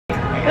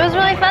It was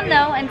really fun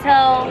though until,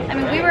 I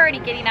mean, we were already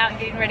getting out and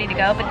getting ready to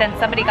go, but then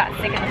somebody got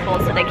sick in the pool,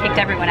 so they kicked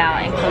everyone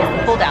out and closed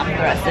the pool down for the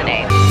rest of the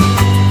day.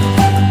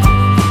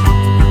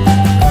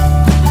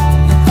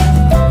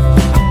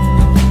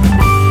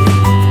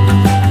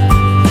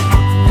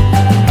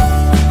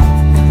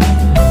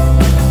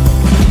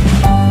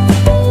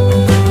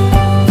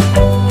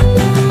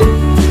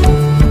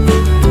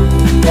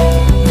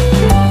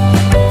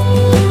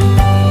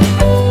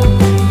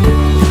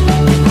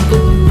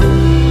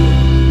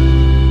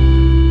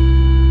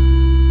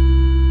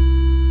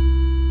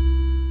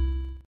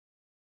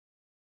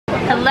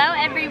 Hello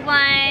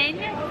everyone!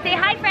 Say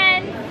hi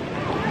friends!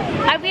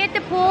 Are we at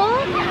the pool?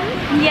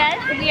 Yes,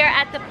 we are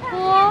at the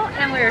pool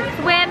and we're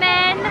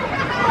swimming.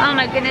 Oh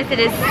my goodness, it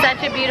is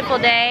such a beautiful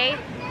day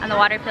and the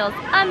water feels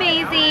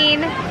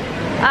amazing.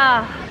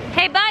 Oh,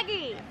 hey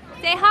Buggy!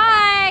 Say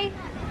hi!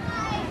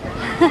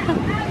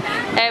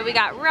 There we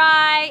got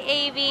Rye,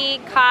 Avi,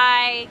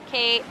 Kai,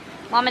 Kate.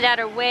 Mom and Dad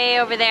are way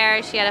over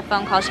there. She had a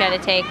phone call she had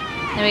to take.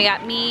 Then we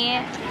got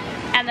me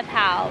and the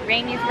pal.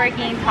 Rainey's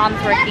working,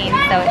 Tom's working,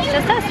 so it's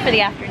just us for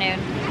the afternoon.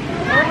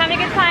 But we're having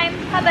a good time.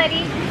 Hi,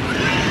 buddy.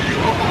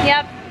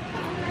 Yep,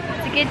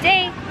 it's a good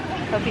day.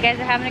 Hope you guys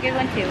are having a good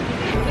one too.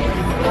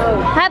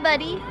 Hi,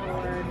 buddy.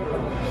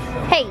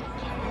 Hey,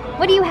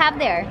 what do you have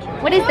there?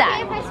 What is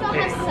that?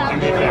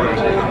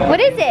 What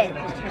is it?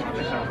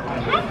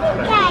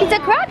 It's a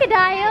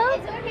crocodile.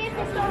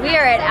 We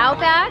are at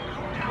Outback.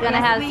 Gonna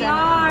have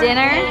some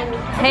dinner.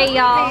 Hey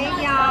y'all.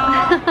 Hey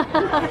y'all.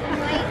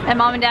 And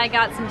Mom and Dad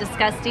got some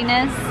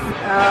disgustiness.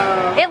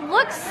 It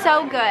looks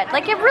so good.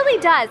 Like it really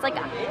does. Like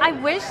I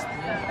wish.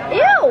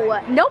 Ew.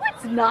 No,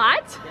 it's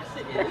not.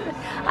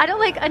 I don't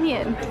like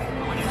onion.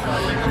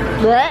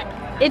 Blech.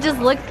 It just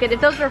looks good. If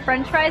those were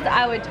French fries,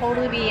 I would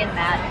totally be in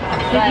that.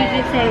 Did you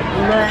just say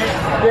blech?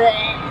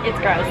 Blech. It's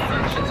gross.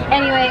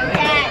 Anyway,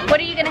 what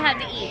are you gonna have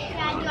to eat?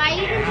 Do I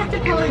even have to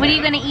pull it? What are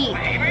you gonna eat?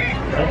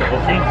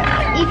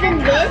 Even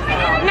this?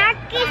 Mac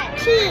and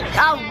cheese.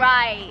 All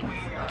right.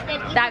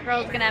 That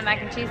girl's gonna have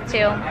mac and cheese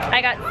too.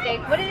 I got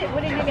steak. What did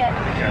you get?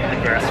 The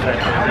grass-fed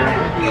burger.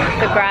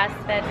 The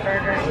grass-fed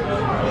burger.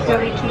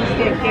 Philly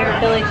cheesesteak here.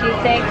 Philly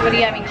cheesesteak. What are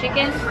you having?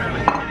 Chicken?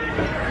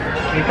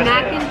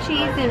 Mac and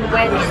cheese and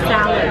wedge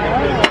salad.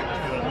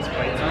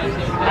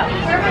 Oh.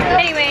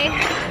 Anyway,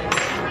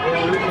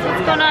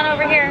 what's going on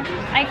over here?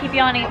 I keep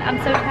yawning. I'm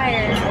so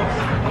tired.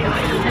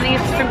 I think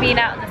it's from being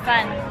out in the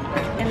sun,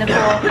 in the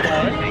pool.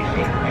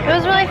 It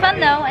was really fun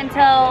though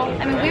until,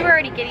 I mean, we were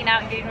already getting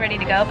out and getting ready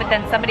to go, but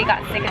then somebody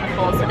got sick in the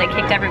pool, so they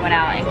kicked everyone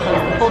out and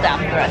closed the pool down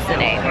for the rest of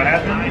the day. What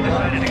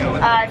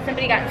happened?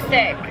 Somebody got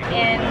sick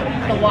in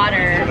the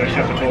water, So they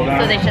shut the pool down?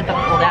 so they shut the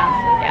pool down.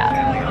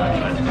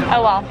 Yeah.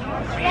 Oh well.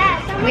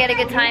 We had a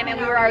good time and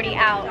we were already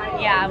out.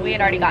 Yeah, we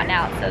had already gotten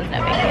out, so it was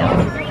no big deal.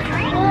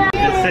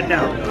 Just sit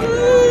down.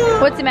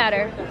 What's the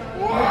matter?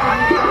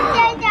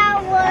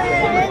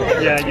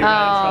 Yeah,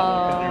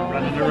 you're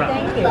running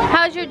around.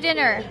 How's your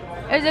dinner?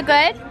 Is it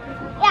good?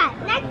 Yeah,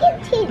 mac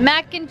and cheese.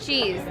 Mac and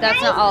cheese.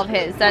 That's not all of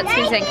his. That's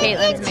his and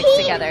Caitlin's mixed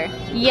together.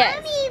 Yes.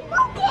 Mommy,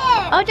 look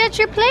it. Oh, that's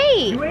your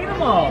plate. You ate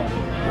them all.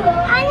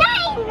 I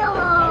know.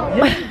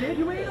 Yeah, you did.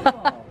 You ate them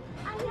all.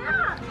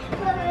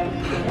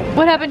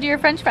 What happened to your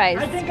French fries?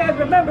 I think I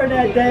remember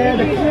that, Dad.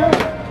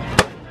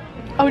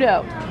 Oh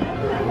no.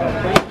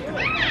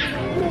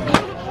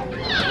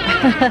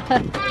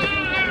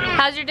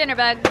 How's your dinner,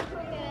 Bug?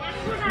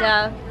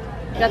 Yeah.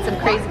 Got some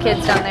crazy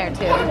kids down there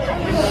too.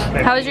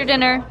 How was your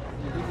dinner?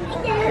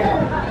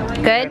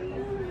 Good?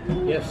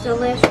 Yes.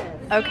 Delicious.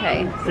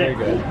 Okay. Very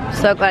good.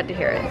 So glad to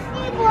hear it.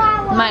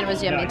 Mine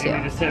was yummy too.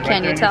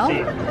 Can you tell?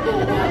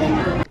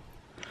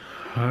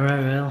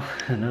 Alright, well,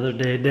 another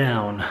day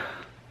down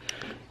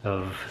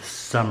of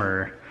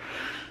summer.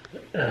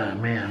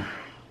 Man,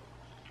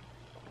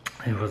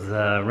 it was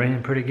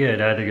raining pretty good.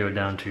 I had to go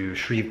down to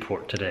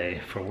Shreveport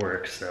today for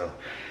work, so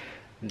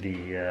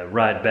the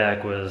ride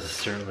back was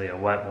certainly a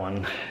wet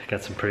one.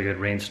 Got some pretty good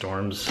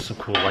rainstorms, some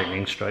cool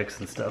lightning strikes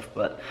and stuff,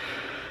 but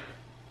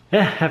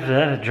yeah, after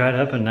that it dried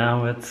up and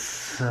now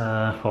it's,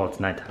 well,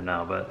 it's nighttime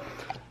now, but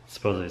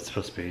supposedly it's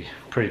supposed to be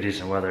pretty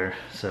decent weather,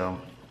 so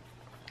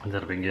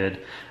that'll be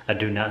good. I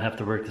do not have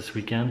to work this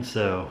weekend,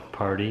 so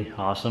party,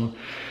 awesome.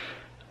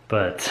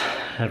 But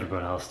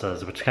everyone else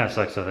does, which kind of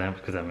sucks for them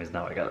because that means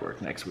now I gotta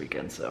work next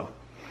weekend, so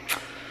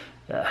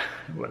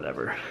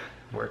whatever.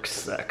 Work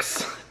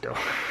sucks.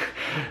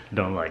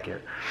 Don't like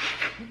it.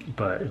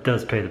 But it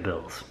does pay the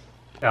bills.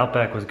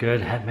 Outback was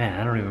good. Man,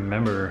 I don't even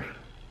remember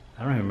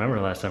the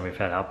last time we've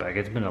had Outback.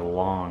 It's been a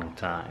long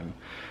time.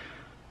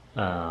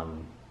 But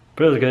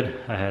it was good.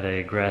 I had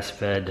a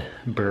grass-fed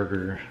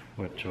burger,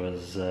 which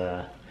was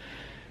it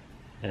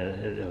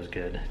was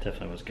good. It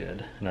definitely was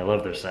good. And I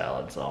love their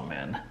salads. Oh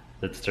man.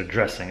 It's their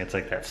dressing. It's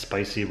like that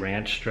spicy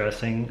ranch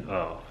dressing.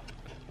 Oh,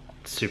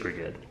 super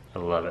good. I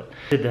love it.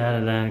 Did that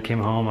and then came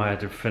home. I had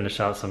to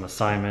finish out some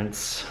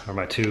assignments, or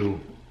my 2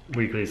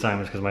 weekly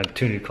assignments, because my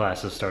 2 new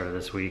classes started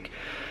this week.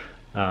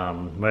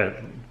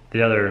 But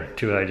the other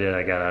 2 I did,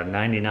 I got a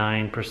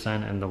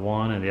 99% in the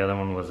one, and the other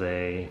one was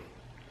a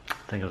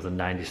think it was a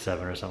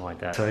 97 or something like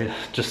that. So I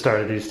just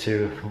started these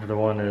two. The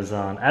one is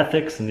on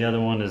ethics and the other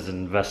one is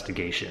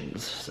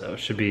investigations. So it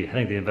should be, I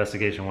think the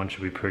investigation one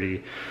should be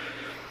pretty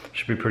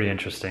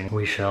interesting.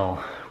 We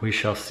shall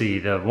see.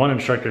 The one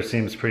instructor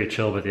seems pretty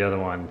chill, but the other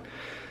one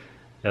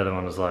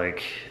was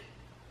like,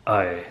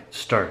 I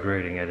start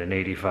grading at an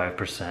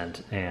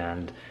 85%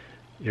 and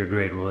your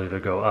grade will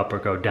either go up or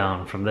go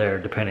down from there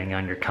depending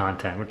on your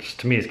content, which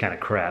to me is kind of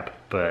crap,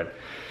 but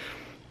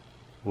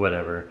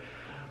whatever.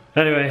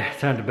 Anyway,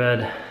 time to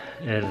bed.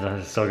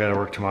 I still gotta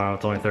work tomorrow.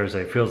 It's only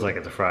Thursday. It feels like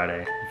it's a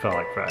Friday. It felt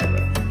like Friday,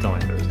 but it's only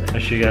Thursday.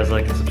 Make sure you guys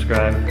like and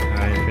subscribe.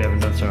 Alright, if you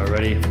haven't done so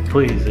already,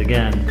 please,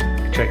 again,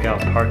 check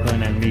out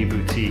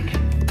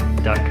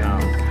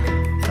parklandandmeboutique.com.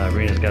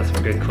 Rhena's got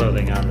some good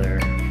clothing on there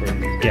for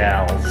you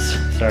gals.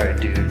 Sorry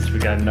dudes, we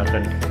got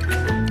nothing.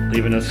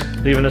 Leaving us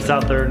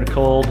out there in the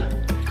cold.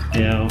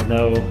 You know,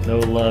 no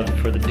love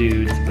for the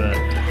dudes, but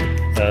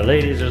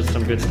ladies, there's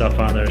some good stuff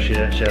on there. She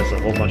has a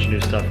whole bunch of new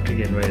stuff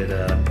getting ready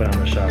to put on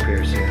the shop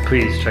here soon.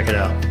 Please check it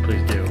out.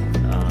 Please do.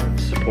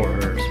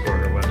 Support her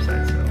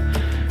website. So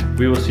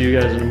we will see you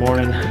guys in the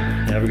morning.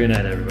 Have a good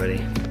night,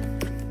 everybody.